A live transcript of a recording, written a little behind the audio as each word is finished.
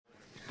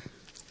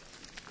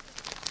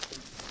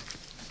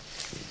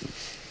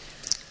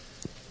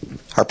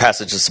Our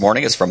passage this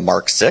morning is from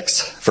Mark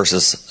 6,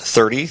 verses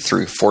 30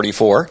 through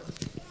 44.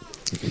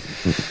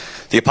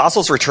 The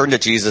apostles returned to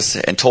Jesus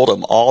and told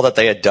him all that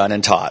they had done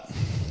and taught.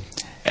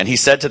 And he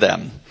said to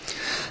them,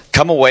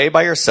 "Come away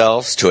by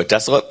yourselves to a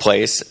desolate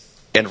place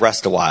and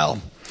rest a while."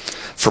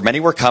 For many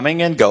were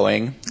coming and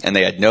going, and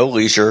they had no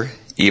leisure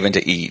even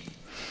to eat.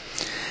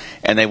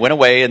 And they went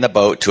away in the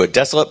boat to a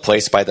desolate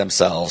place by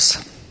themselves.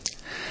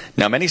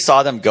 Now many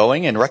saw them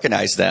going and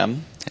recognized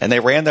them, and they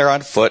ran there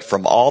on foot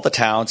from all the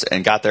towns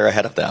and got there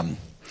ahead of them.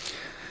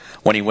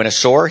 When he went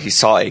ashore, he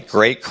saw a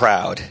great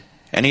crowd,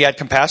 and he had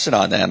compassion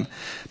on them,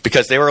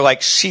 because they were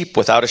like sheep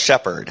without a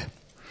shepherd.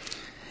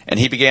 And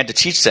he began to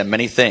teach them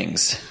many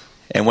things.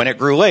 And when it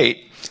grew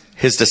late,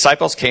 his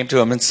disciples came to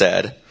him and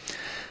said,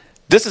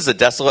 "This is a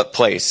desolate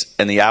place,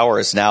 and the hour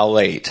is now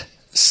late.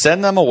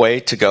 Send them away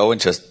to go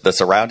into the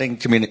surrounding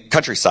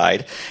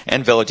countryside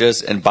and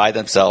villages and buy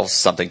themselves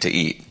something to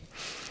eat."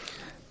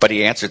 But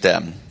he answered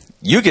them,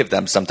 "You give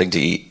them something to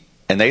eat."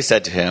 And they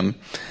said to him,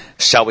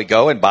 "Shall we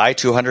go and buy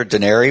 200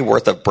 denarii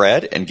worth of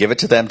bread and give it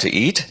to them to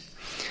eat?"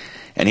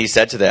 And he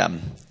said to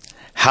them,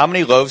 "How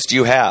many loaves do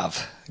you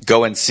have?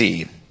 Go and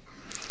see."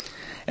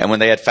 And when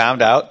they had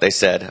found out, they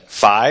said,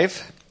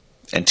 5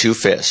 and 2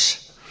 fish.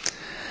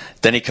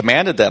 Then he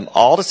commanded them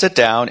all to sit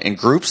down in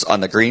groups on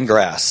the green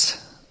grass.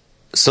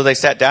 So they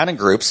sat down in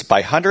groups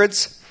by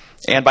hundreds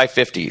and by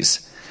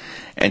 50s.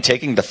 And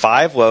taking the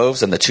 5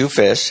 loaves and the 2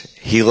 fish,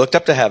 he looked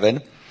up to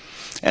heaven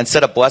and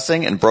said a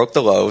blessing and broke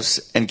the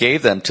loaves and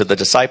gave them to the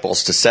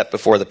disciples to set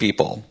before the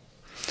people.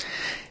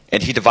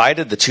 And he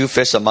divided the 2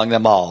 fish among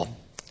them all.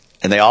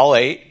 And they all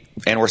ate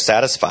and were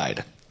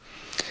satisfied.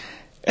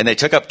 And they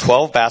took up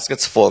 12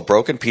 baskets full of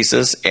broken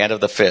pieces and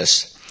of the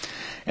fish.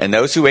 And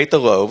those who ate the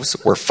loaves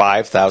were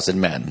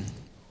 5,000 men.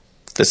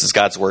 This is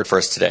God's word for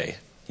us today.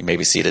 You may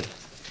be seated.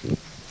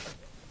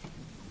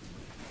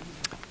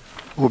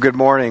 Well, good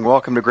morning.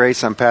 Welcome to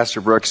Grace. I'm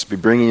Pastor Brooks. I'll be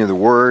bringing you the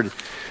word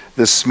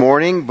this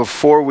morning.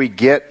 Before we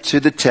get to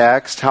the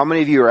text, how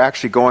many of you are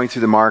actually going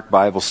through the Mark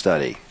Bible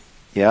study?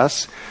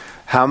 Yes?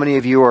 How many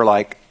of you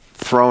are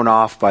thrown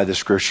off by the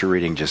scripture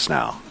reading just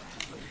now?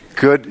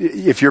 Good.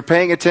 If you're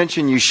paying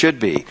attention, you should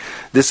be.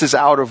 This is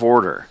out of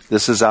order.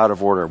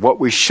 What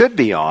we should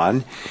be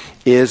on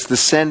is the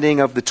sending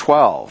of the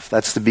 12.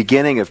 That's the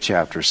beginning of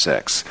chapter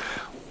 6.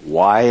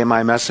 Why am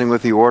I messing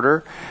with the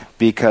order?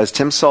 Because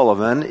Tim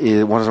Sullivan,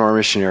 one of our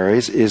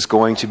missionaries, is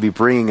going to be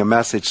bringing a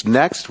message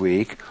next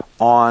week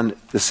on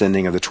the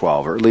sending of the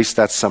 12, or at least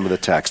that's some of the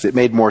text. It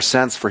made more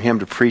sense for him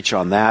to preach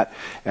on that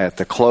at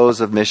the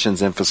close of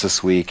Missions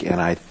Emphasis Week, and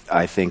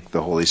I think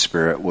the Holy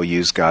Spirit will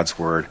use God's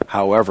Word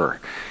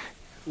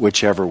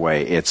whichever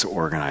way it's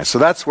organized. So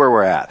that's where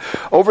we're at.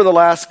 Over the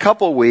last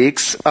couple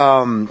weeks,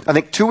 I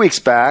think 2 weeks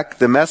back,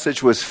 the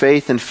message was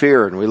faith and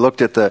fear, and we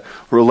looked at the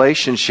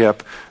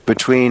relationship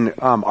between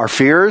our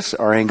fears,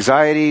 our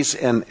anxieties,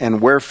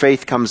 and where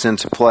faith comes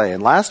into play.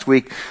 And last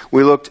week,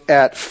 we looked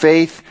at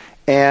faith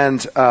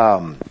and,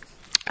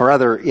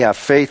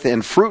 faith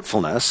and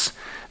fruitfulness,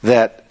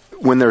 that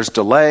when there's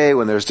delay,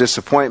 when there's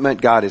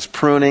disappointment, God is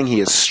pruning, He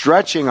is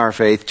stretching our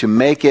faith to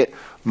make it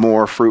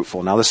more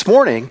fruitful. Now this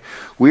morning,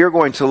 we are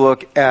going to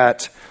look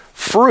at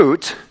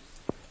fruit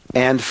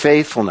and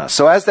faithfulness.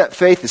 So as that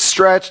faith is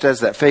stretched,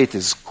 as that faith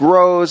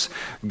grows,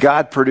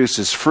 God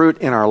produces fruit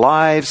in our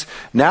lives.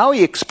 Now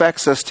He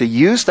expects us to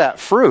use that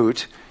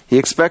fruit. He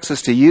expects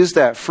us to use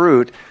that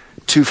fruit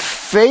to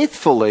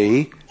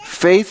faithfully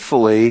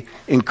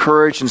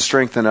encourage and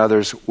strengthen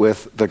others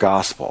with the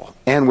gospel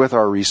and with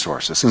our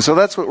resources. And so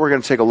that's what we're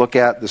going to take a look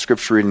at, the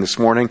scripture reading this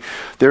morning.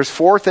 There's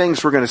 4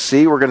 things we're going to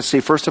see. We're going to see,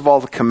 first of all,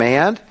 the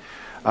command,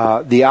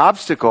 the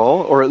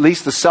obstacle, or at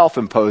least the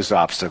self-imposed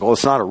obstacle.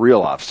 It's not a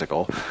real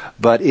obstacle,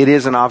 but it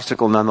is an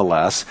obstacle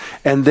nonetheless.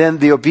 And then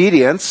the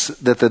obedience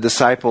that the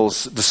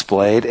disciples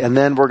displayed. And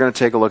then we're going to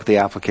take a look at the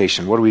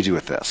application. What do we do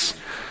with this?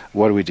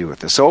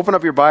 So open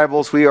up your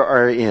Bibles. We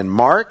are in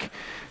Mark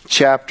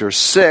chapter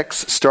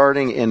 6,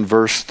 starting in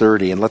verse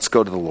 30. And let's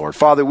go to the Lord.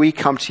 Father, we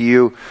come to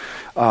you,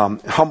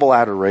 humble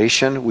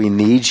adoration. We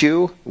need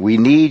you. We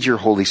need your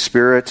Holy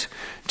Spirit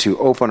to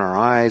open our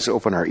eyes,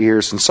 open our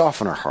ears, and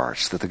soften our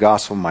hearts, that the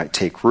gospel might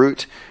take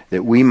root,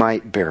 that we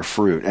might bear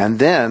fruit, and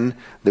then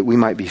that we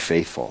might be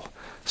faithful.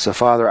 So,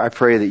 Father, I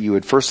pray that you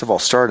would first of all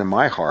start in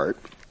my heart,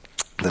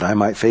 that I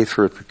might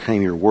faithfully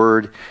proclaim your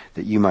word,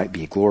 that you might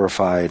be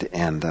glorified,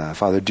 and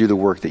Father, do the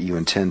work that you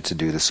intend to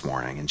do this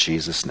morning. In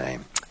Jesus'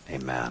 name.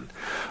 Amen.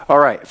 All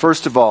right,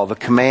 first of all, the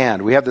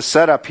command. We have the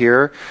setup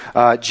here.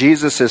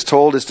 Jesus has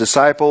told his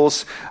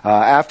disciples,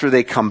 after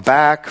they come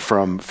back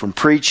from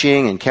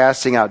preaching and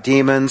casting out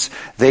demons,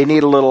 they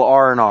need a little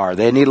R&R.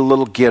 They need a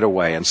little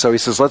getaway. And so he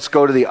says, let's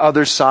go to the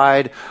other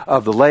side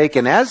of the lake.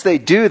 And as they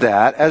do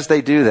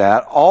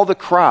that, all the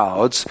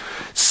crowds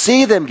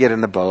see them get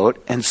in the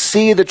boat and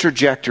see the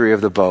trajectory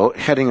of the boat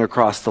heading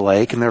across the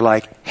lake. And they're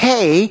like,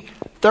 hey,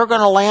 they're going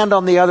to land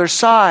on the other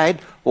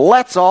side.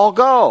 Let's all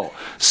go.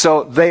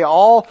 So they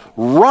all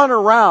run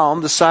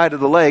around the side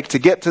of the lake to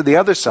get to the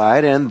other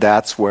side, and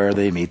that's where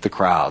they meet the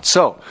crowd.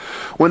 So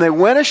when they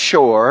went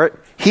ashore,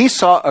 he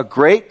saw a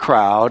great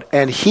crowd,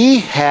 and he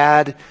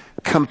had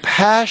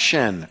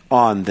compassion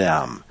on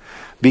them,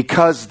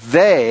 because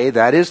they,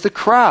 that is the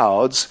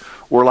crowds,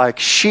 were like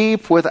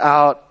sheep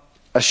without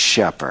a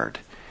shepherd.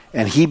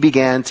 And he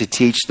began to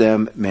teach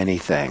them many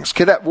things.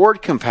 Okay, that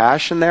word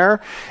compassion there,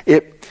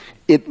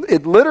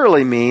 it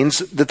literally means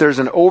that there's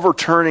an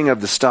overturning of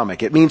the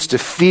stomach. It means to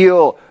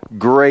feel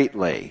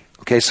greatly.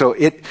 Okay, so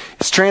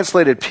it's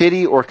translated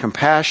pity or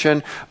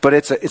compassion, but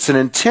it's an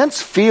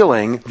intense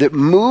feeling that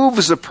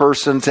moves a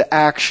person to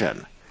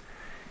action.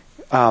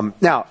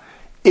 Now,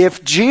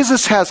 if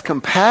Jesus has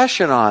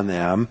compassion on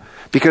them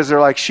because they're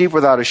like sheep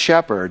without a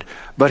shepherd,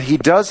 but he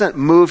doesn't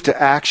move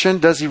to action,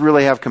 does he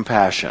really have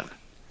compassion?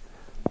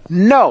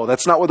 No,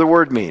 that's not what the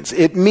word means.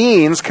 It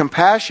means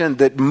compassion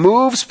that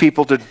moves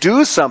people to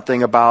do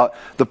something about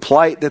the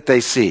plight that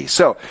they see.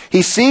 So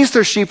he sees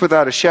their sheep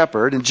without a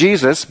shepherd, and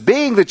Jesus,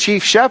 being the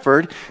chief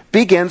shepherd,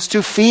 begins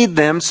to feed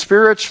them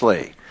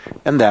spiritually.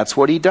 And that's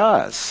what he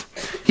does.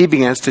 He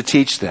begins to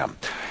teach them.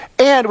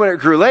 And when it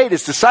grew late,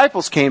 his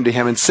disciples came to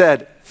him and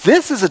said,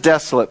 "This is a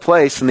desolate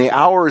place, and the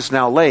hour is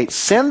now late.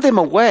 Send them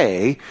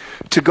away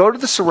to go to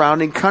the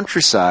surrounding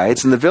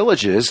countrysides and the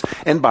villages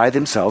and buy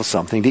themselves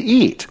something to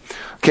eat."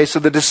 Okay, so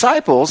the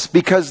disciples,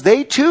 because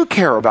they too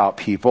care about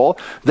people,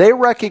 they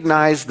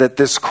recognize that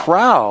this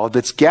crowd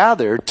that's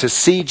gathered to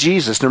see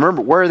Jesus. Now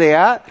remember, where are they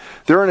at?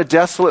 They're in a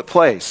desolate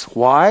place.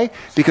 Why?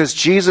 Because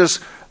Jesus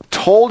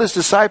told his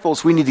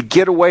disciples, we need to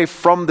get away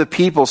from the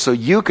people so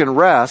you can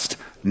rest.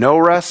 No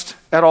rest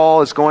at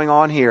all is going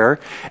on here.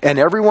 And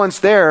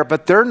everyone's there,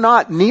 but they're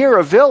not near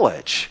a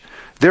village.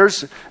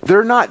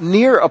 They're not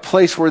near a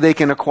place where they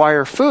can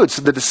acquire food.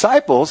 So the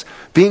disciples,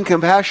 being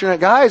compassionate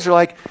guys, are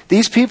like,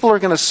 these people are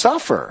going to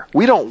suffer.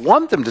 We don't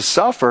want them to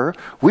suffer.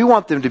 We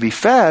want them to be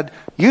fed.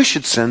 You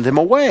should send them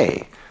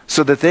away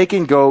so that they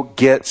can go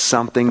get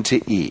something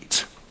to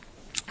eat.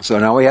 So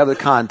now we have the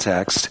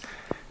context.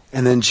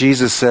 And then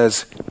Jesus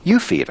says, you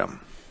feed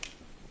them.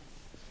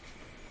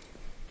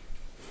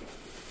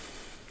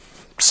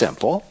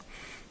 Simple.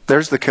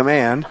 There's the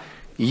command.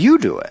 You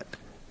do it.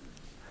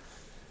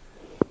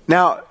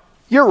 Now,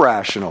 you're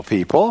rational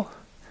people.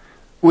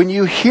 When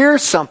you hear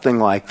something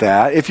like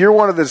that, if you're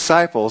one of the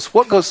disciples,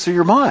 what goes through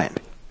your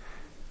mind?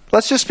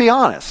 Let's just be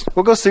honest.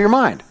 What goes through your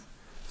mind?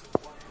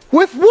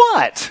 With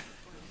what?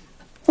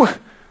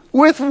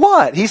 With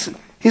what? He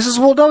says,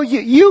 well, no,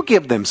 you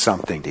give them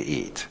something to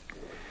eat.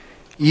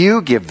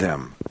 You give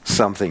them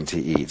something to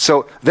eat.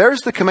 So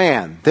there's the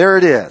command. There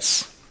it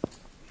is.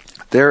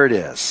 There it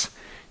is.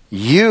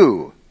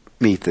 You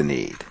meet the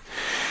need.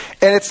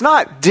 And it's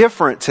not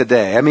different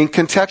today. I mean,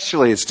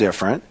 contextually it's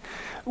different.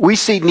 We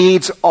see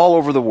needs all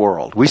over the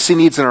world. We see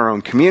needs in our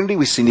own community.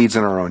 We see needs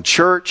in our own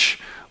church.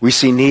 We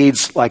see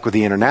needs like with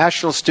the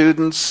international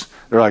students.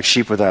 They're like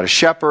sheep without a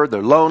shepherd.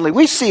 They're lonely.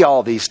 We see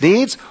all these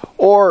needs.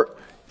 Or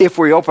if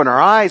we open our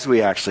eyes,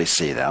 we actually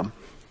see them.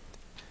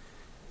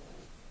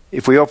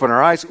 If we open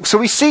our eyes. So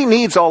we see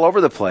needs all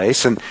over the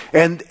place. And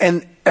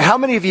how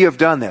many of you have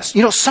done this?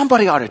 You know,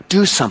 somebody ought to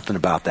do something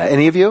about that.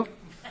 Any of you?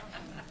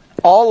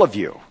 All of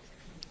you.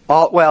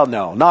 Well,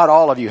 no, not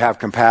all of you have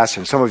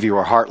compassion. Some of you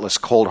are heartless,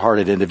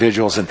 cold-hearted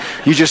individuals, and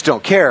you just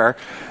don't care.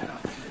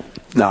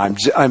 No,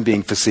 I'm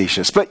being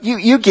facetious. But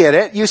you get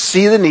it. You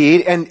see the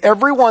need, and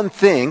everyone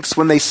thinks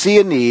when they see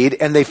a need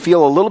and they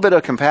feel a little bit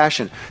of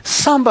compassion,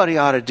 somebody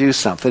ought to do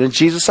something. And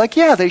Jesus is like,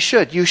 yeah, they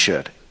should. You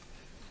should.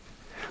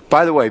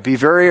 By the way, be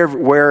very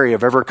wary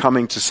of ever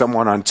coming to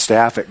someone on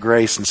staff at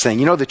Grace and saying,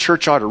 you know, the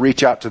church ought to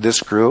reach out to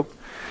this group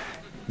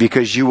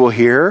because you will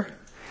hear,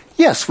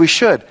 yes, we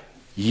should.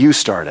 You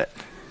start it.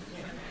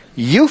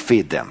 You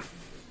feed them.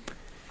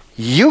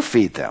 You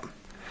feed them.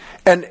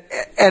 And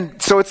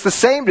so it's the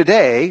same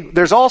today.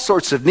 There's all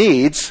sorts of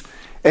needs.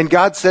 And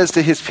God says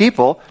to his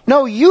people,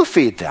 no, you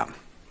feed them.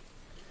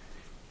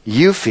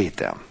 You feed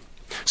them.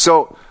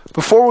 So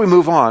before we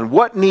move on,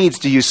 what needs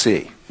do you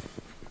see?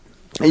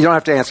 You don't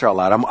have to answer out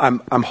loud.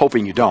 I'm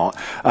hoping you don't.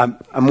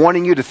 I'm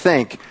wanting you to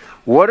think,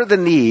 what are the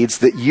needs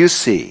that you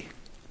see?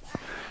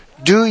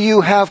 Do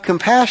you have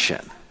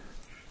compassion?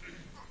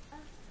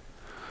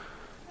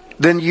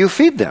 Then you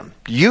feed them.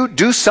 You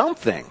do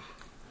something.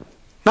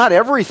 Not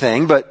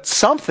everything, but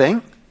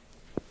something.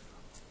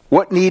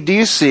 What need do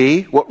you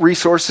see? What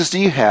resources do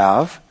you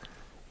have?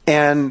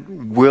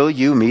 And will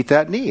you meet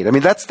that need? I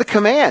mean, that's the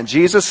command.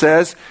 Jesus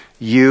says,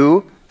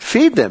 you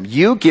feed them.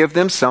 You give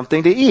them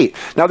something to eat.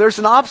 Now, there's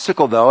an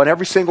obstacle, though, and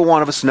every single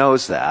one of us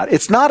knows that.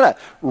 It's not a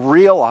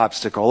real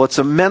obstacle. It's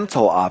a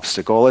mental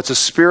obstacle. It's a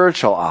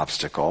spiritual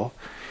obstacle.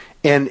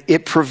 And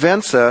it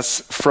prevents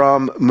us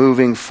from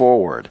moving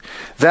forward.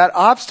 That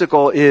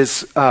obstacle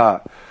is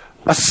a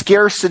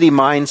scarcity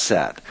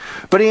mindset.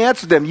 But he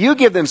answered them, you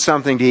give them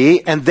something to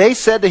eat. And they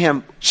said to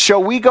him,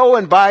 shall we go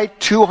and buy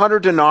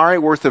 200 denarii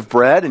worth of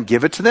bread and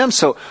give it to them?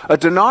 So a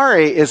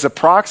denarii is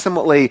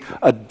approximately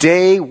a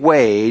day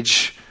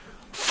wage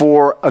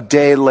for a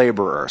day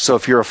laborer. So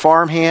if you're a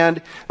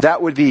farmhand,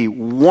 that would be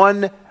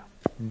 1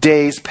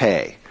 day's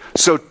pay.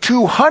 So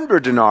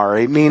 200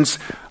 denarii means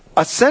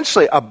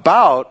essentially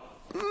about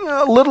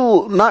a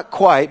little, not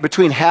quite,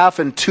 between half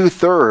and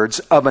 2/3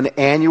 of an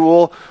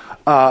annual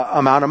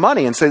amount of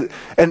money. And so,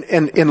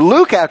 and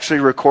Luke actually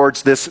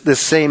records this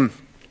same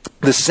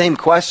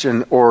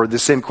question,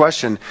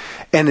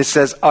 and it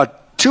says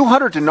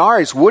 200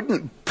 denarii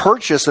wouldn't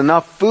purchase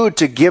enough food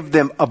to give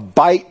them a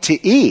bite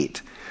to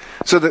eat.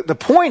 So the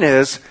point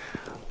is,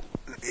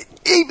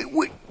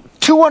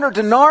 200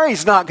 denarii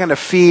is not going to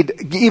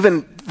feed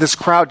even this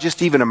crowd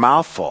just even a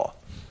mouthful.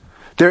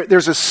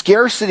 There's a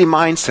scarcity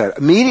mindset.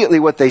 Immediately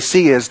what they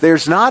see is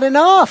there's not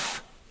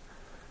enough.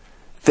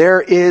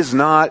 There is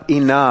not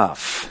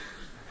enough.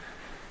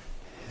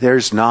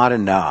 There's not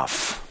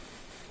enough.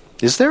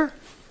 Is there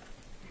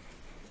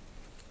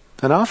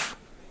enough?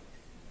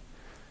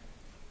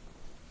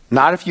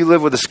 Not if you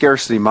live with a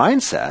scarcity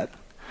mindset.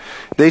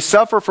 They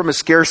suffer from a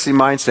scarcity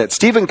mindset.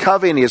 Stephen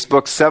Covey, in his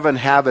book, 7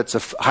 Habits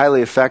of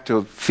Highly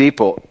Effective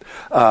People,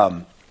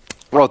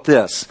 wrote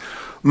this.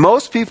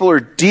 Most people are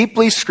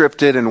deeply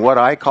scripted in what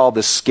I call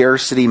the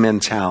scarcity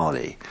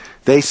mentality.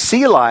 They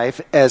see life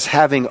as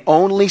having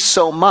only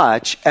so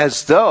much,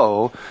 as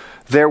though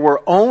there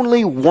were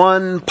only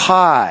one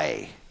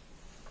pie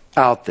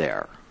out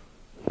there.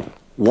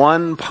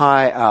 One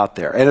pie out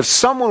there. And if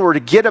someone were to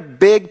get a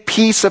big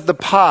piece of the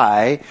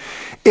pie,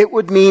 it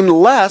would mean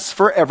less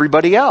for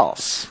everybody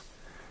else.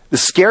 The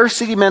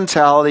scarcity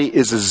mentality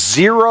is a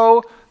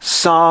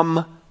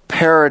zero-sum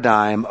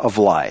paradigm of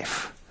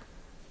life.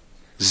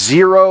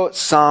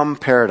 Zero-sum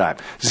paradigm.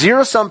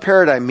 Zero-sum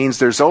paradigm means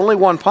there's only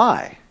one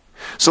pie.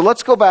 So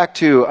let's go back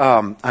to,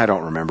 I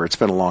don't remember, it's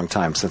been a long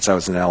time since I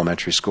was in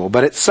elementary school,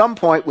 but at some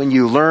point when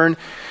you learn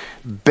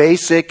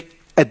basic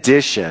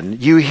addition,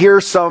 you hear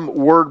some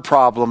word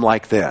problem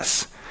like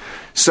this.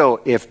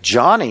 So if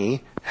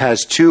Johnny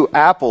has 2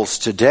 apples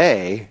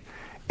today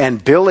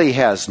and Billy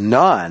has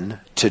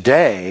none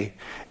today,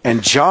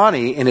 and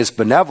Johnny in his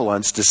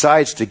benevolence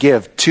decides to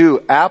give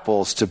 2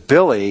 apples to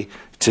Billy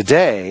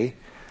today,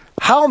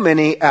 how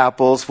many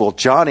apples will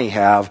Johnny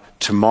have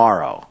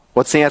tomorrow?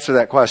 What's the answer to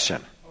that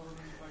question?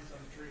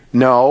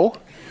 No.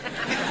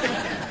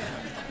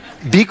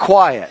 Be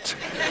quiet.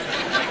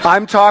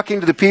 I'm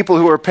talking to the people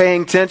who are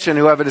paying attention,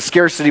 who have a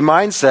scarcity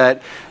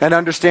mindset and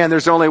understand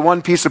there's only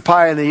one piece of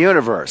pie in the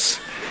universe.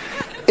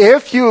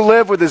 If you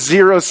live with a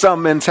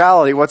zero-sum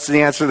mentality, what's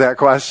the answer to that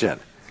question?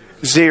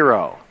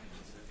 0.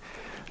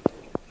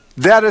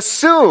 That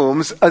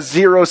assumes a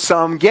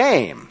zero-sum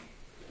game.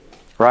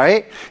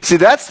 Right? See,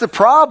 that's the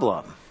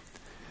problem.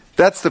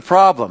 That's the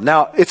problem.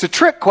 Now, it's a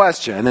trick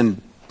question,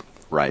 and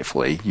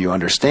rightfully, you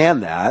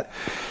understand that.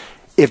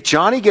 If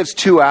Johnny gives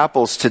 2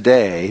 apples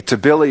today to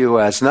Billy who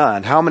has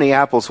none, how many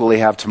apples will he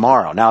have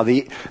tomorrow? Now,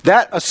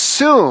 that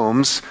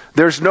assumes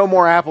there's no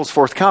more apples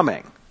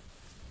forthcoming.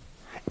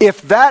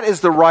 If that is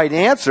the right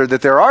answer,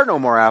 that there are no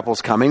more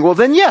apples coming, well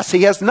then yes,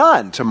 he has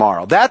none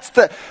tomorrow. That's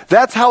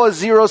how a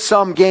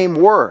zero-sum game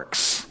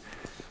works.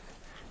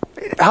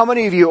 How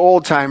many of you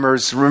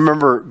old-timers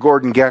remember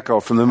Gordon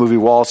Gekko from the movie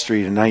Wall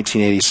Street in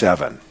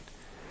 1987?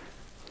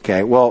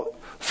 Okay, well,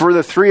 for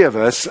the 3 of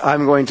us,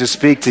 I'm going to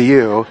speak to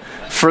you.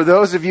 For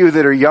those of you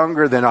that are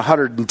younger than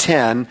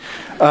 110,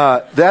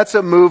 that's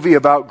a movie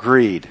about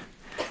greed.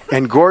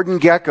 And Gordon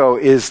Gekko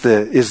is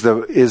the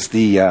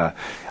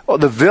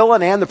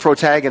villain and the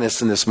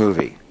protagonist in this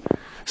movie.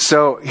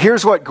 So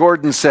here's what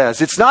Gordon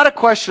says. It's not a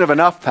question of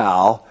enough,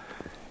 pal.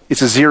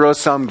 It's a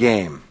zero-sum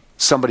game.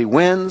 Somebody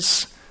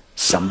wins,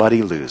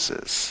 somebody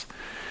loses.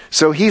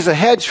 So he's a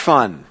hedge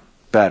fund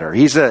bettor.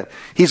 He's a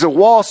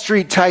Wall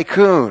Street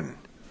tycoon.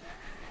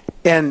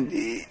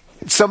 And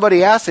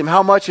somebody asked him,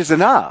 how much is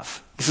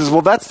enough? He says,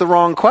 well, that's the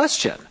wrong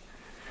question.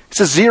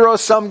 It's a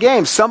zero-sum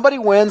game. Somebody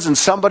wins and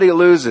somebody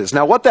loses.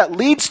 Now, what that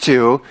leads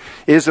to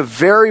is a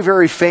very,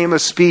 very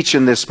famous speech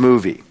in this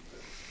movie.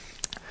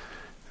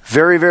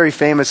 Very, very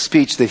famous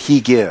speech that he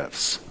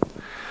gives.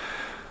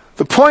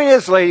 The point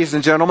is, ladies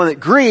and gentlemen,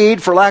 that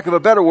greed, for lack of a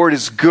better word,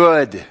 is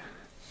good.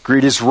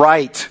 Greed is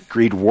right.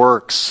 Greed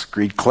works.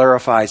 Greed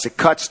clarifies. It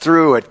cuts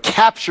through. It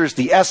captures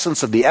the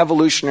essence of the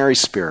evolutionary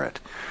spirit.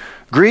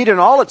 Greed in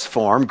all its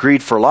form,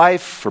 greed for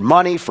life, for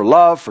money, for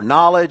love, for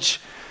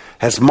knowledge,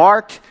 has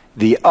marked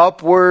the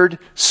upward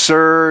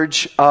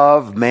surge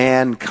of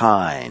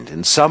mankind.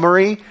 In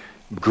summary,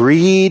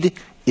 greed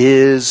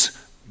is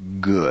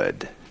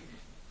good.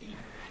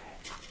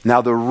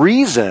 Now, the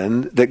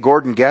reason that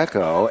Gordon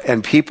Gekko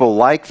and people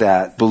like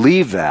that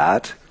believe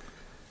that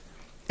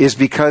is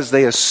because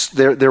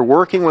they're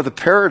working with a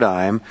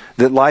paradigm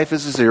that life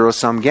is a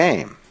zero-sum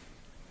game.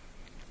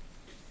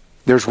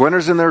 There's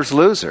winners and there's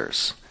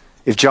losers.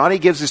 If Johnny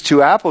gives his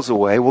 2 apples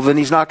away, well, then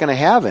he's not going to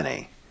have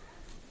any.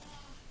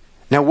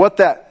 Now, what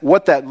that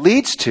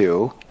leads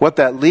to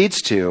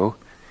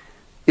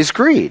is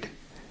greed.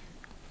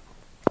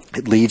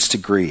 It leads to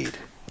greed.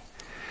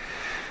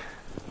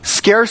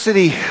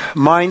 Scarcity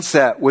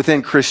mindset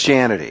within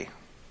Christianity.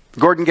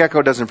 Gordon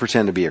Gekko doesn't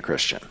pretend to be a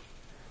Christian.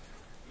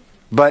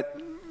 But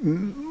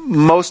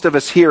most of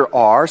us here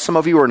are. Some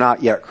of you are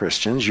not yet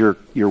Christians. You're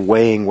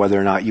weighing whether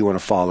or not you want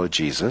to follow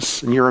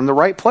Jesus. And you're in the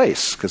right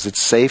place because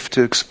it's safe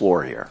to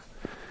explore here.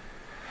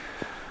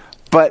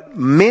 But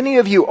many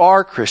of you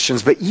are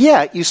Christians, but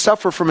yet you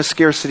suffer from a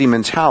scarcity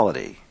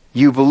mentality.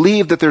 You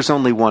believe that there's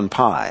only one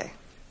pie.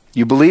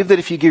 You believe that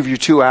if you give your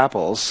 2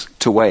 apples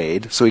to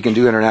Wade so he can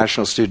do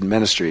international student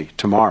ministry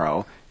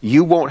tomorrow,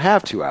 you won't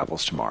have 2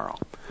 apples tomorrow.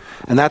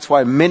 And that's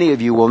why many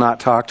of you will not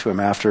talk to him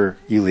after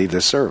you leave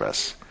this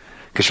service.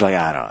 Because you're like,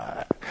 I don't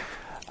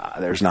know,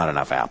 there's not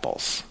enough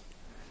apples.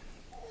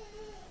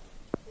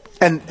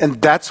 And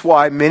that's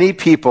why many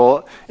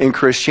people in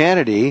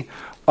Christianity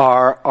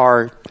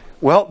are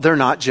they're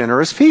not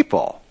generous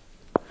people.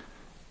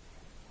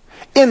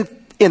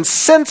 In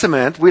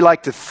sentiment, we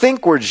like to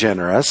think we're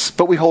generous,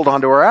 but we hold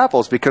on to our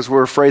apples because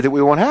we're afraid that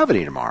we won't have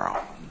any tomorrow.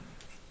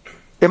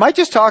 Am I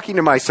just talking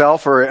to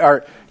myself,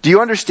 or do you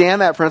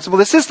understand that principle?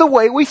 This is the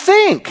way we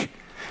think.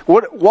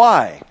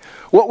 Why?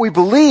 What we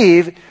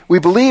believe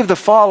the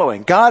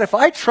following. God, if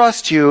I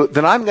trust you,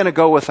 then I'm going to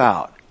go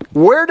without.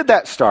 Where did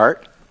that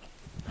start?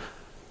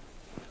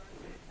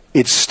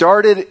 It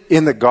started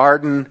in the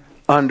garden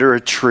under a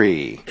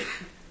tree,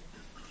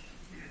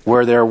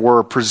 where there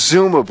were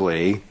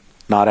presumably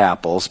not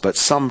apples, but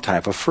some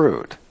type of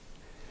fruit.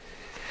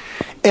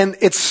 And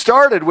it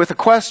started with a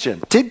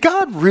question. Did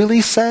God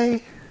really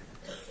say?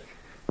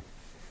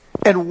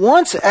 And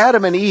once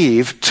Adam and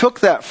Eve took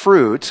that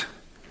fruit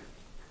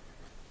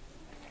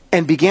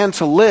and began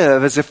to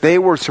live as if they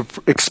were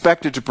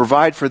expected to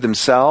provide for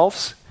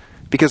themselves,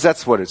 because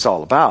that's what it's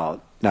all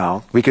about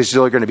now, because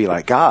they're going to be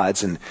like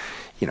gods, and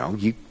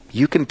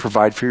you can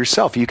provide for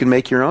yourself. You can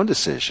make your own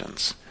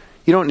decisions.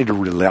 You don't need to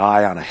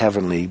rely on a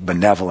heavenly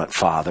benevolent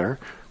Father.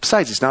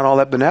 Besides, he's not all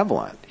that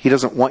benevolent. He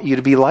doesn't want you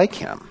to be like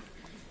him.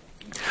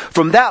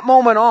 From that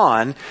moment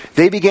on,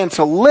 they began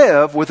to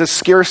live with a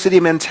scarcity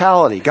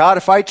mentality. God,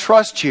 if I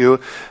trust you,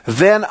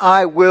 then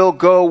I will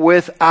go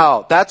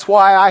without. That's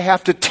why I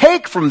have to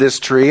take from this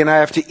tree and I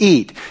have to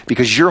eat,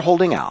 because you're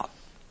holding out.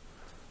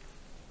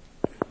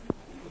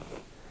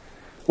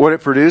 What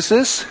it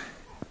produces?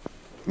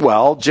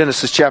 Well,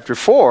 Genesis chapter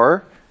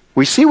 4,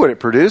 we see what it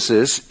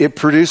produces. It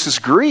produces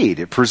greed.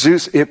 It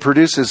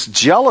produces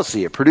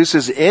jealousy. It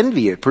produces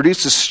envy. It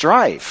produces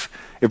strife.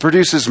 It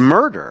produces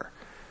murder.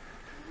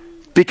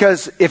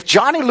 Because if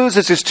Johnny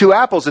loses his 2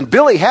 apples and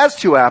Billy has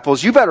 2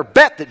 apples, you better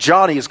bet that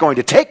Johnny is going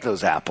to take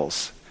those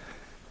apples.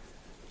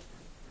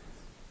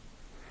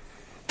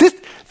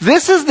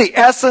 This is the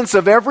essence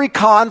of every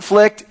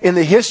conflict in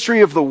the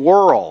history of the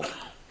world.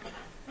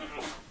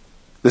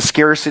 The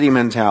scarcity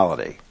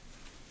mentality.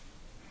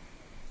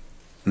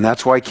 And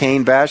that's why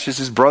Cain bashes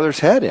his brother's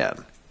head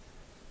in.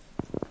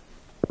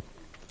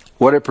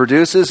 What it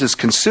produces is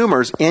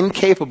consumers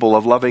incapable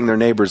of loving their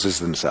neighbors as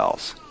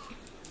themselves.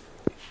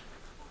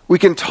 We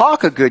can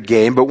talk a good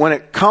game, but when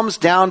it comes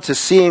down to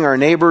seeing our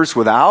neighbors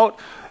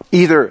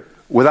either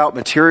without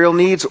material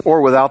needs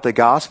or without the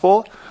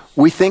gospel,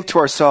 we think to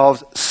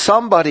ourselves,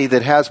 somebody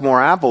that has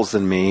more apples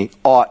than me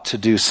ought to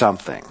do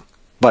something.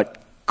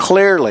 But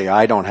clearly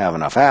I don't have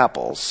enough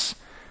apples.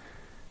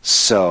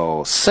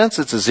 So since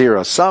it's a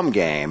zero-sum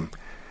game,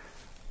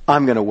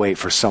 I'm going to wait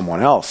for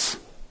someone else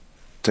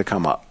to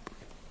come up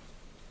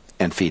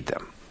and feed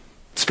them,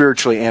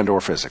 spiritually and or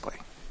physically.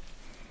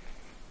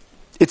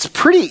 It's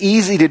pretty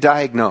easy to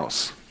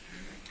diagnose.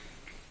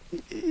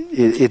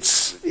 It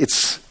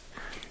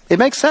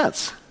makes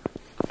sense.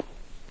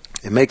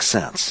 It makes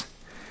sense.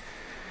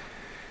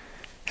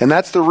 And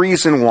that's the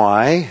reason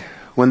why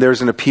when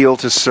there's an appeal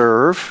to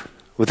serve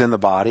within the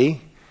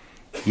body,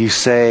 you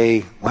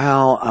say,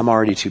 well, I'm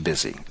already too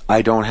busy.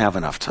 I don't have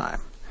enough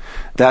time.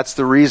 That's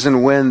the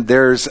reason when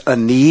there's a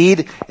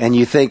need and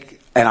you think,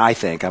 and I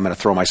think, I'm going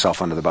to throw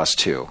myself under the bus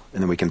too.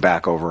 And then we can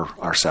back over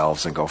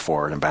ourselves and go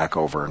forward and back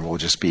over, and we'll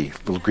just be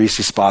little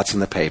greasy spots in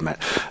the pavement.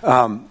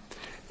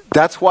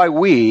 That's why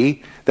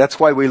we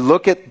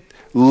look at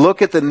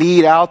the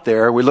need out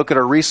there. We look at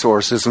our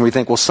resources and we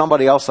think, well,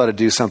 somebody else ought to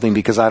do something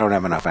because I don't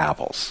have enough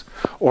apples.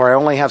 Or I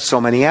only have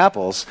so many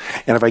apples,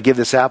 and if I give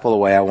this apple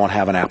away, I won't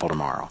have an apple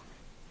tomorrow.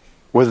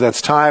 Whether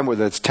that's time,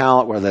 whether that's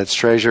talent, whether that's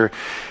treasure.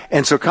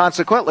 And so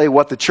consequently,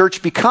 what the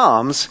church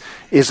becomes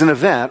is an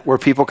event where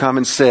people come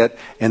and sit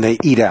and they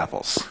eat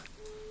apples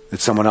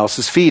that someone else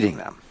is feeding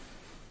them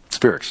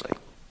spiritually.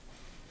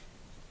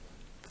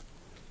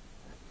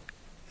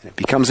 And it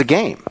becomes a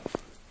game.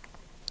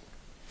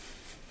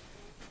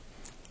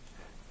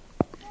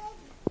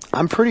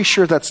 I'm pretty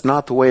sure that's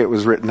not the way it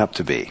was written up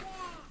to be.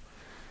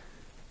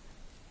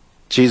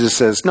 Jesus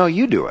says, no,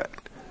 you do it.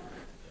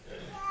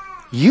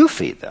 You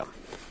feed them.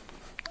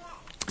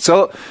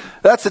 So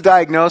that's the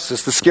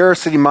diagnosis, the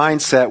scarcity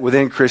mindset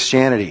within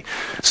Christianity.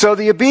 So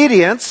the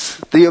obedience,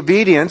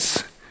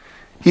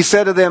 he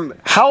said to them,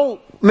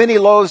 how many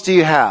loaves do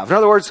you have? In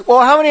other words,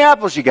 well, how many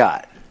apples you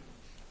got?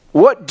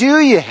 What do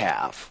you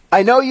have?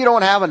 I know you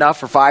don't have enough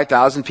for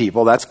 5,000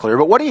 people, that's clear,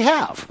 but what do you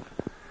have?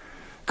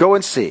 Go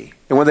and see.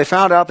 And when they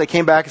found out, they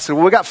came back and said,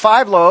 well, we got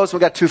 5 loaves, we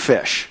got 2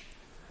 fish.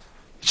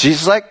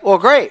 Jesus is like, well,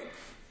 great.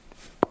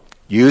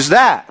 Use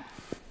that.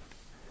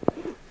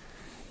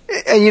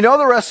 And you know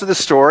the rest of the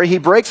story. He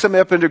breaks them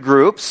up into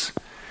groups,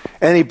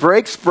 and he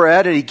breaks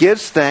bread, and he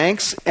gives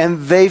thanks,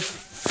 and they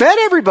fed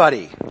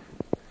everybody.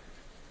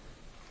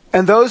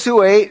 And those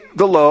who ate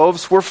the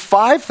loaves were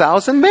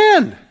 5,000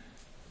 men.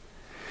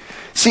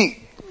 See,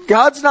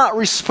 God's not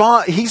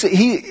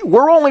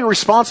we're only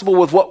responsible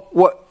with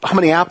how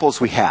many apples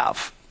we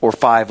have, or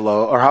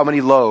or how many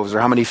loaves,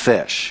 or how many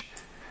fish.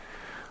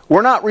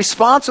 We're not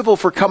responsible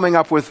for coming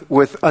up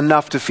with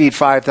enough to feed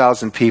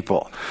 5,000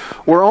 people.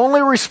 We're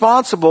only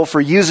responsible for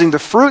using the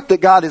fruit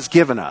that God has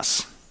given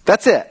us.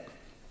 That's it.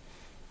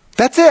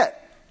 That's it.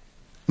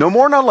 No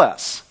more, no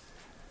less.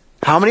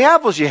 How many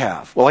apples you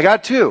have? Well, I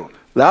got 2.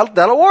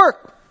 That'll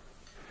work.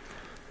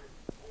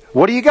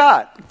 What do you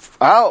got?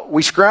 Well,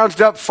 we scrounged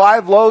up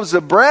 5 loaves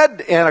of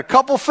bread and a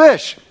couple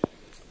fish.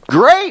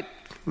 Great.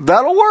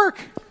 That'll work.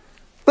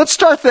 Let's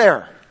start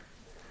there.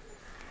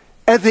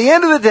 At the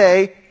end of the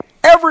day,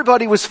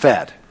 everybody was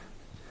fed.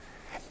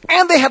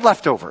 And they had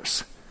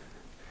leftovers.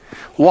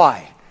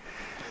 Why?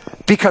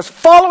 Because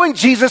following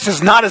Jesus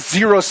is not a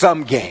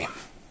zero-sum game.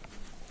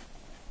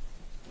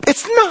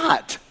 It's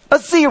not a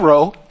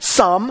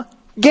zero-sum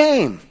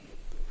game.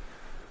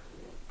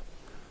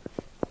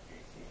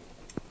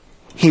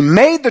 He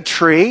made the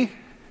tree.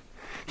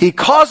 He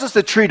causes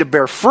the tree to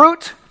bear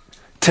fruit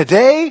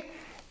today,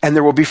 and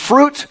there will be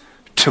fruit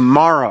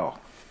tomorrow.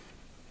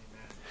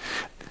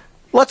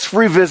 Let's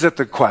revisit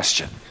the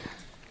question.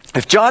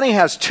 If Johnny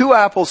has 2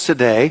 apples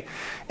today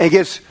and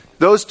gives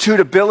those 2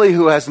 to Billy,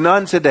 who has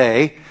none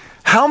today,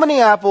 how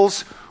many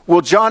apples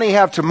will Johnny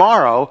have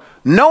tomorrow,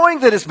 knowing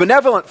that his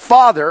benevolent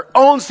father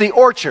owns the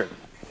orchard?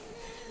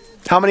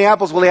 How many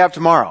apples will he have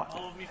tomorrow?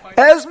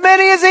 As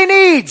many as he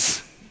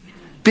needs,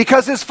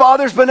 because his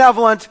father's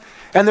benevolent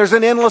and there's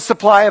an endless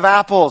supply of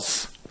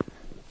apples.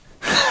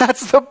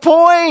 That's the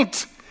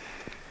point.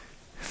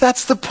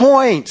 That's the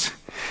point.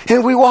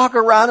 And we walk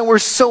around and we're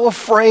so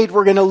afraid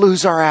we're going to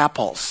lose our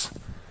apples.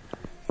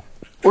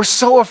 We're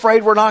so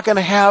afraid we're not going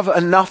to have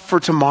enough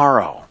for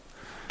tomorrow.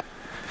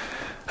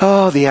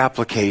 Oh, the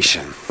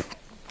application.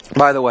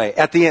 By the way,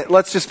 at the end,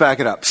 let's just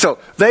back it up. So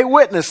they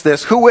witnessed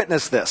this. Who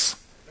witnessed this?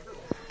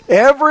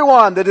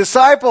 Everyone, the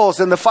disciples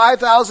and the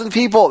 5,000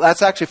 people.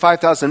 That's actually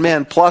 5,000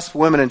 men plus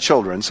women and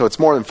children. So it's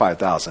more than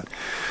 5,000.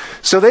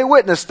 So they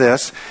witnessed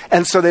this.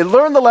 And so they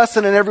learned the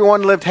lesson, and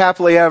everyone lived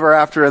happily ever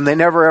after, and they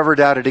never ever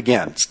doubted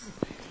again.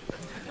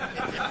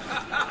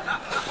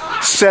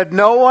 Said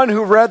no one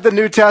who read the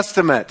New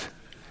Testament.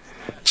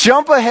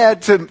 Jump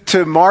ahead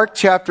to Mark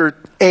chapter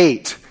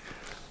 8.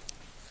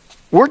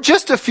 We're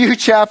just a few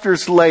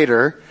chapters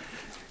later.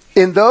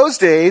 In those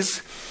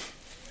days,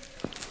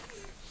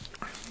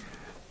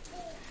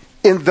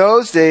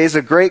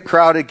 a great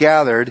crowd had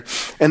gathered,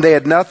 and they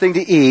had nothing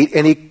to eat.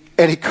 And he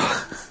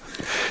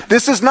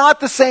This is not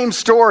the same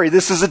story.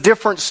 This is a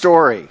different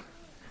story.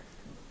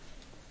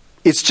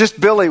 It's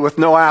just Billy with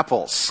no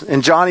apples,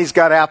 and Johnny's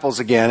got apples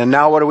again. And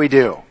now what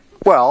do?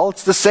 Well,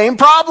 it's the same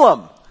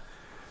problem.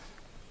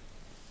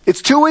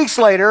 It's 2 weeks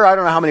later. I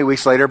don't know how many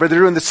weeks later, but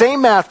they're doing the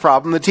same math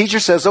problem. The teacher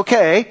says,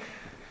 okay.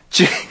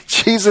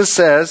 Jesus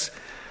says,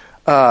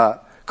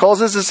 calls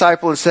his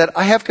disciple and said,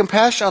 I have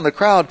compassion on the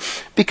crowd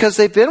because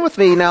they've been with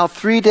me now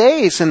 3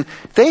 days and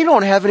they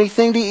don't have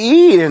anything to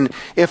eat. And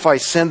if I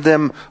send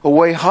them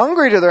away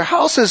hungry to their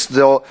houses,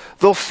 they'll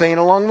faint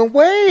along the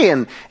way.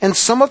 And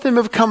some of them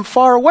have come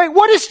far away.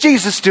 What is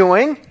Jesus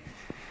doing?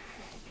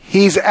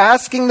 He's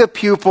asking the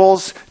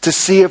pupils to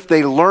see if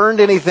they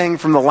learned anything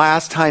from the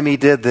last time he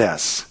did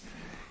this.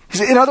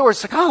 In other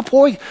words, like, oh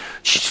boy,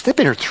 they've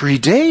been here 3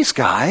 days,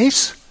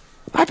 guys.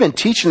 I've been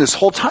teaching this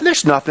whole time.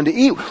 There's nothing to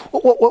eat.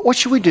 What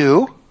should we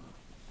do?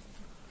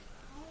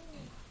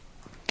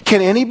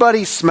 Can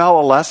anybody smell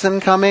a lesson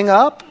coming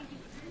up?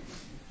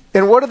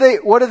 And what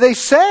do they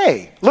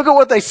say? Look at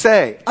what they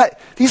say.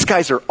 These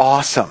guys are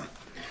awesome.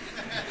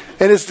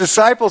 And his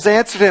disciples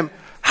answered him,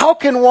 how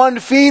can one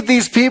feed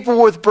these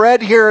people with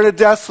bread here in a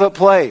desolate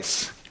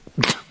place?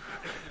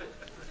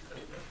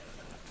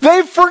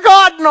 They've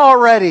forgotten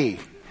already.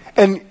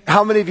 And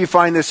how many of you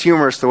find this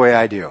humorous the way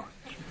I do?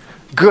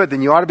 Good,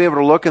 then you ought to be able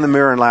to look in the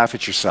mirror and laugh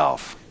at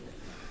yourself.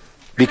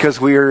 Because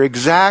we are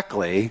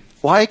exactly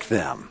like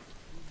them.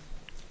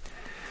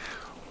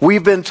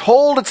 We've been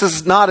told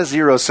it's not a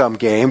zero-sum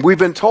game. We've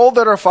been told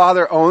that our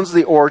Father owns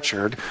the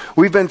orchard.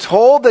 We've been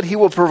told that He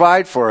will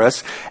provide for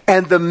us.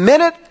 And the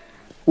minute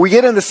we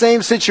get in the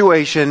same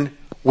situation,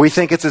 we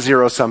think it's a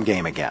zero-sum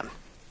game again.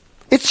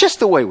 It's just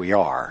the way we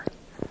are.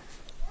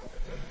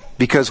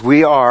 Because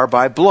we are,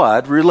 by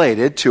blood,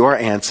 related to our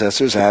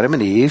ancestors, Adam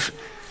and Eve,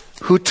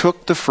 who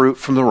took the fruit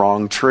from the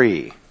wrong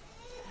tree.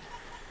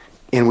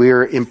 And we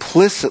are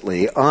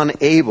implicitly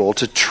unable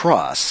to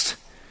trust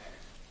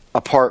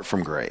apart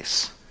from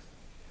grace.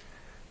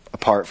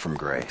 Apart from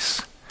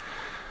grace.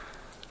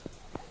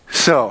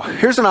 So,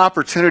 here's an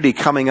opportunity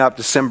coming up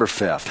December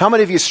 5th. How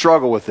many of you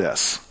struggle with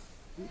this?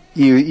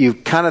 You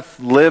kind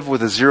of live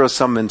with a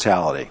zero-sum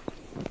mentality.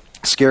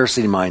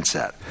 Scarcity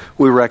mindset.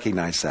 We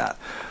recognize that.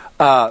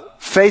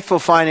 Faithful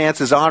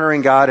Finances,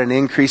 Honoring God in an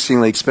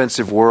Increasingly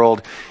Expensive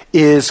World,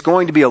 is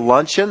going to be a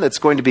luncheon that's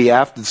going to be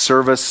after the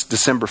service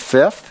December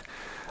 5th.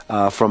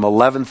 from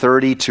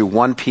 11:30 to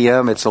 1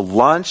 p.m. It's a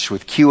lunch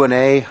with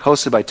Q&A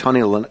hosted by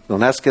Tony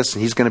Leneskis,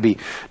 and he's going to be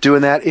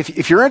doing that.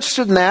 If you're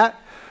interested in that,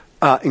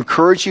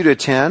 encourage you to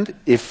attend.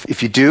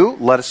 If you do,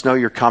 let us know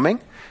you're coming.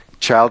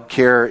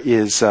 Childcare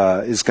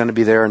is going to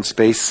be there, and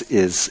space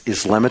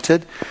is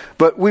limited.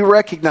 But we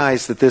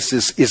recognize that this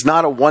is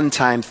not a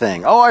one-time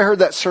thing. Oh, I heard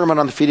that sermon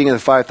on the feeding of the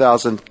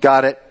 5,000.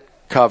 Got it.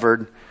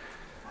 Covered.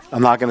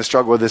 I'm not going to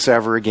struggle with this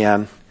ever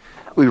again.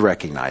 We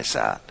recognize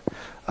that.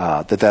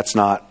 That's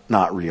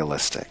not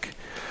realistic.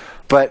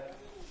 But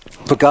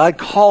God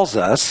calls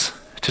us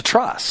to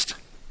trust.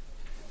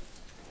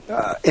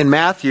 In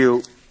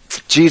Matthew,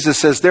 Jesus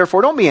says,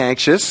 therefore, don't be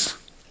anxious,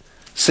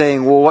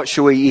 saying, well, what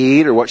should we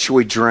eat, or what should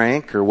we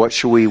drink, or what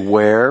should we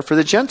wear? For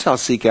the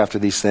Gentiles seek after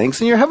these things.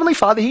 And your heavenly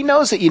Father, He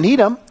knows that you need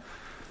them.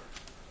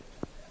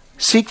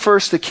 Seek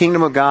first the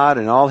kingdom of God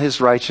and all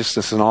His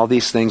righteousness, and all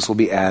these things will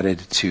be added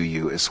to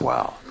you as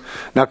well.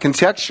 Now,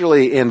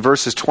 contextually, in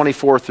verses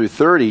 24 through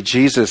 30,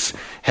 Jesus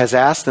has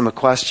asked them a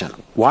question.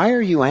 Why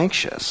are you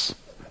anxious?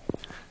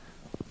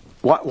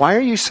 Why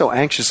are you so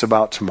anxious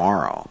about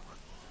tomorrow?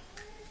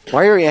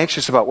 Why are you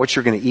anxious about what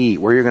you're going to eat,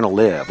 where you're going to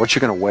live, what you're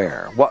going to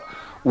wear?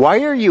 Why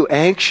are you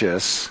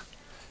anxious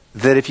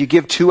that if you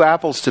give 2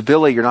 apples to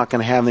Billy, you're not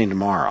going to have any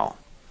tomorrow?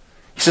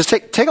 He says,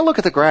 take a look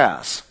at the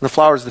grass, the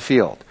flowers of the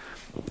field.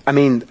 I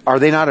mean, are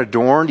they not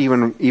adorned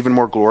even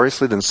more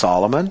gloriously than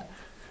Solomon?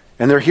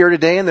 And they're here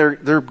today and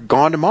they're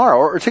gone tomorrow.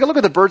 Or take a look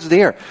at the birds of the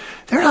air.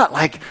 They're not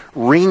like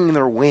wringing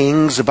their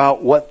wings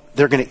about what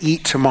they're going to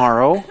eat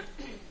tomorrow,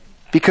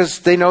 because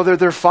they know that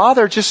their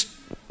Father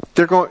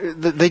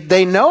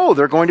they know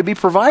they're going to be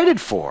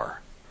provided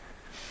for.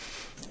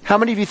 How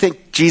many of you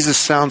think Jesus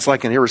sounds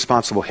like an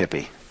irresponsible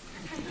hippie?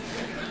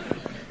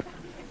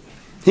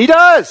 He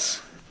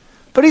does.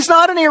 But He's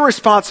not an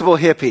irresponsible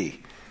hippie.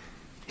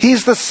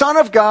 He's the Son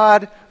of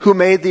God who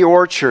made the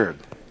orchard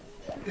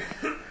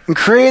and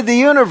created the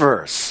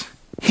universe.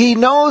 He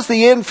knows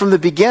the end from the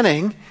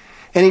beginning,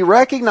 and He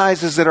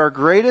recognizes that our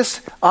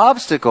greatest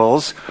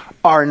obstacles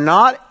are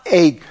not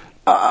the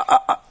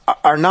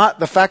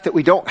fact that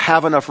we don't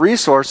have enough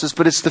resources,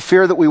 but it's the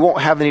fear that we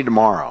won't have any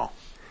tomorrow.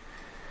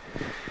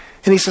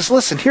 And He says,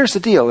 listen, here's the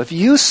deal. If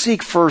you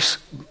seek first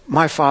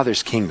my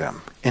Father's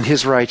kingdom and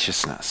His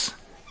righteousness,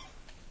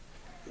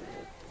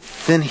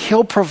 then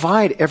He'll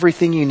provide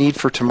everything you need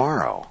for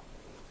tomorrow.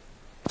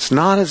 It's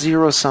not a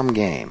zero-sum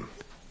game.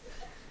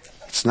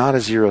 It's not a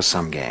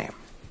zero-sum game.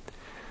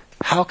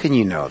 How can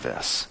you know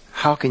this?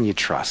 How can you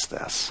trust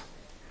this?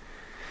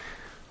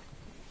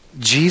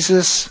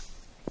 Jesus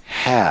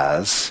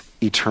has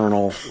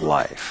eternal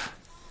life.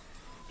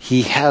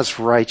 He has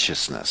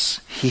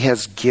righteousness. He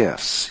has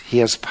gifts. He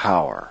has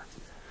power.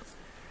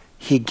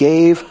 He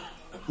gave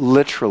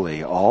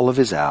literally all of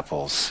His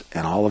apples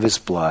and all of His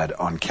blood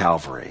on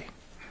Calvary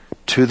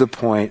to the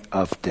point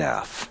of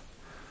death.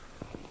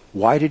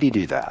 Why did He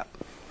do that?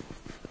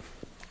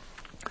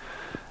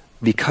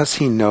 Because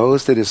He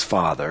knows that His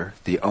Father,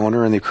 the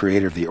owner and the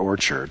creator of the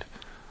orchard,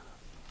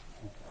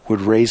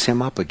 would raise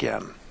Him up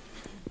again.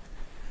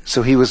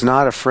 So He was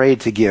not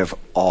afraid to give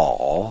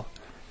all,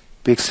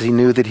 because He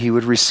knew that He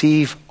would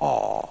receive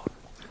all.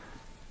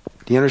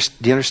 Do you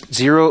understand?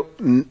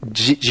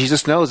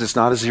 Jesus knows it's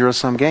not a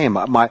zero-sum game.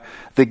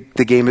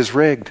 The game is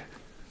rigged.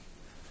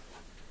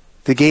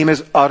 The game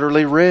is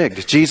utterly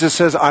rigged. Jesus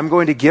says, I'm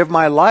going to give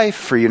my life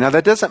for you. Now,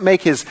 that doesn't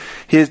make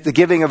the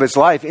giving of His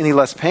life any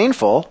less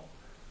painful,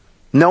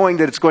 knowing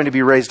that it's going to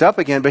be raised up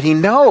again, but He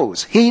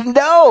knows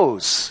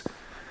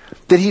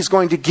that He's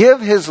going to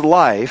give His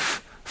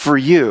life for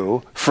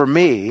you, for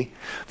me,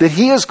 that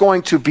He is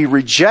going to be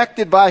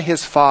rejected by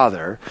His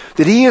Father,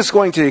 that He is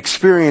going to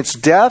experience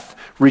death,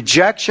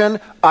 rejection,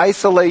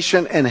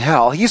 isolation, and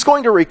hell. He's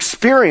going to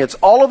experience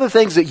all of the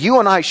things that you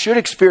and I should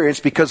experience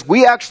because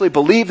we actually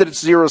believe that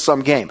it's a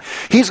zero-sum game.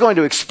 He's going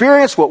to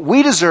experience what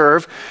we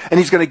deserve, and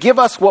He's going to give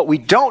us what we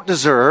don't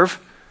deserve.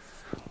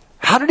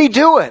 How did He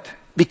do it?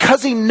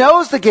 Because He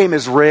knows the game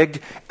is rigged,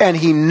 and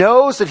He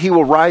knows that He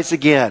will rise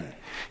again.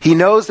 He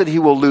knows that He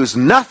will lose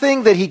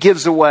nothing that He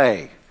gives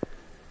away,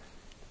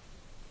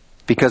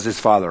 because His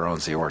Father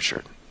owns the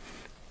orchard.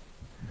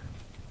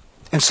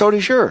 And so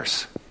does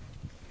yours,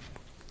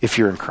 if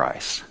you're in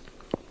Christ.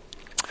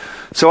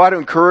 So I'd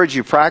encourage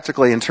you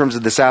practically in terms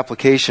of this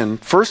application,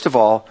 first of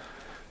all,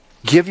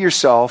 give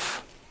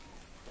yourself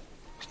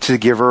to the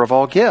giver of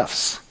all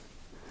gifts,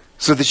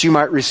 so that you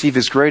might receive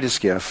His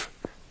greatest gift,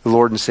 the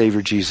Lord and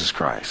Savior Jesus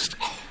Christ.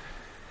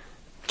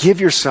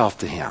 Give yourself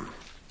to Him.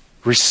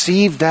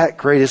 Receive that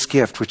greatest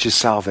gift, which is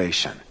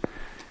salvation.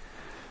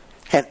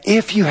 And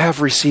if you have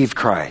received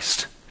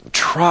Christ,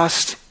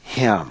 trust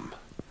Him.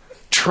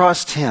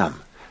 Trust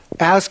Him.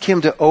 Ask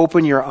Him to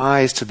open your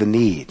eyes to the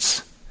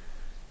needs.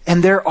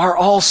 And there are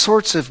all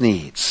sorts of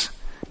needs.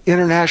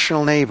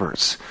 International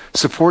neighbors,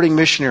 supporting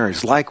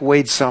missionaries like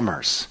Wade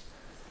Summers.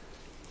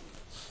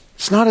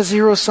 It's not a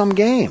zero-sum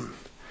game.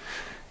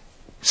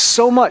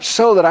 So much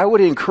so that I would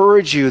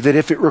encourage you that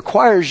if it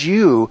requires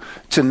you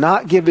to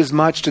not give as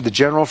much to the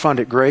general fund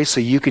at Grace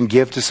so you can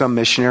give to some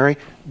missionary,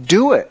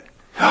 do it.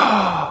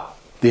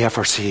 The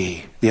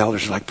FRC, the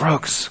elders are like,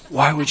 Brooks,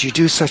 why would you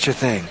do such a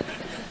thing?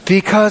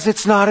 Because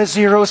it's not a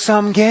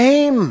zero-sum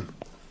game.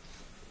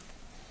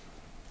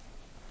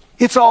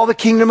 It's all the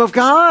kingdom of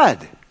God.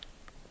 Do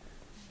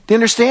you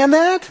understand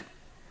that?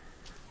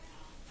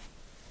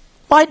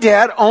 My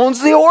dad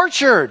owns the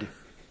orchard.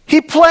 He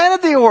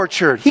planted the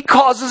orchard. He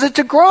causes it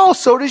to grow.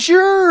 So does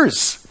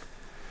yours.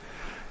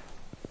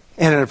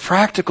 And in a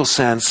practical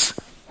sense,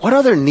 what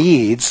other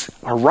needs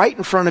are right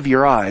in front of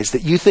your eyes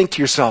that you think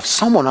to yourself,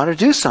 someone ought to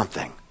do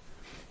something?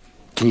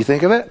 Can you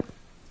think of it?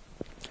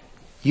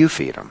 You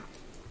feed them.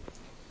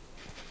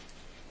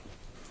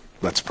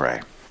 Let's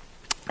pray.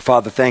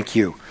 Father, thank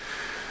you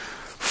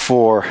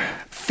for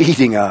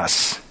feeding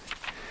us.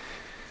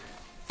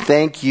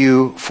 Thank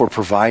you for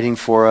providing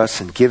for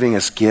us and giving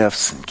us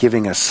gifts and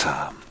giving us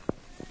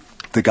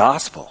the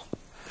gospel.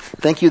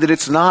 Thank you that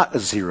it's not a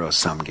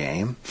zero-sum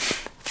game.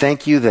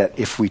 Thank you that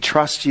if we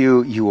trust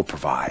you, you will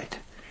provide.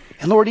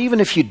 And Lord, even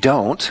if you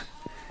don't,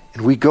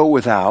 and we go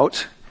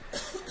without,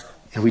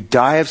 and we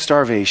die of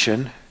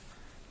starvation,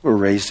 we're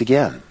raised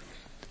again.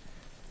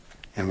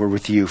 And we're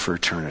with you for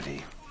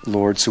eternity.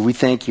 Lord, so we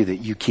thank you that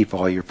you keep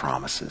all your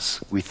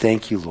promises. We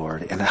thank you,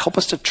 Lord, and help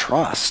us to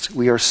trust.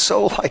 We are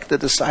so like the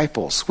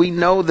disciples. We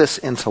know this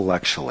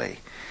intellectually.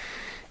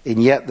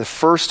 And yet the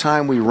first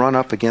time we run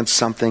up against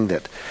something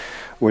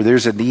where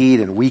there's a need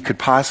and we could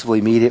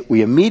possibly meet it,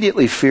 we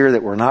immediately fear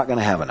that we're not going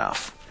to have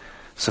enough.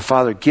 So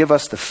Father, give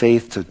us the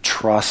faith to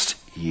trust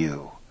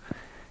you.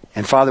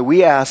 And Father,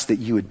 we ask that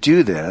you would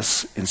do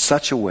this in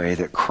such a way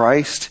that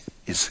Christ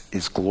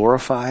is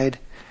glorified,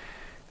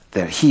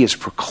 that he is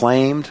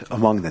proclaimed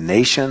among the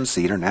nations,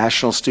 the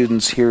international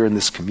students here in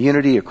this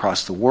community,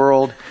 across the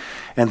world,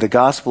 and the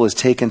gospel is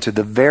taken to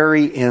the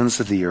very ends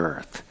of the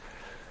earth.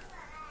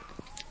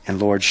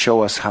 And Lord,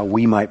 show us how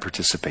we might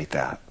participate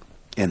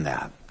in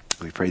that.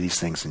 We pray these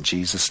things in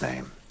Jesus'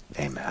 name.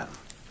 Amen.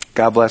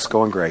 God bless.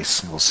 Go in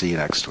grace, and we'll see you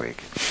next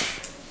week.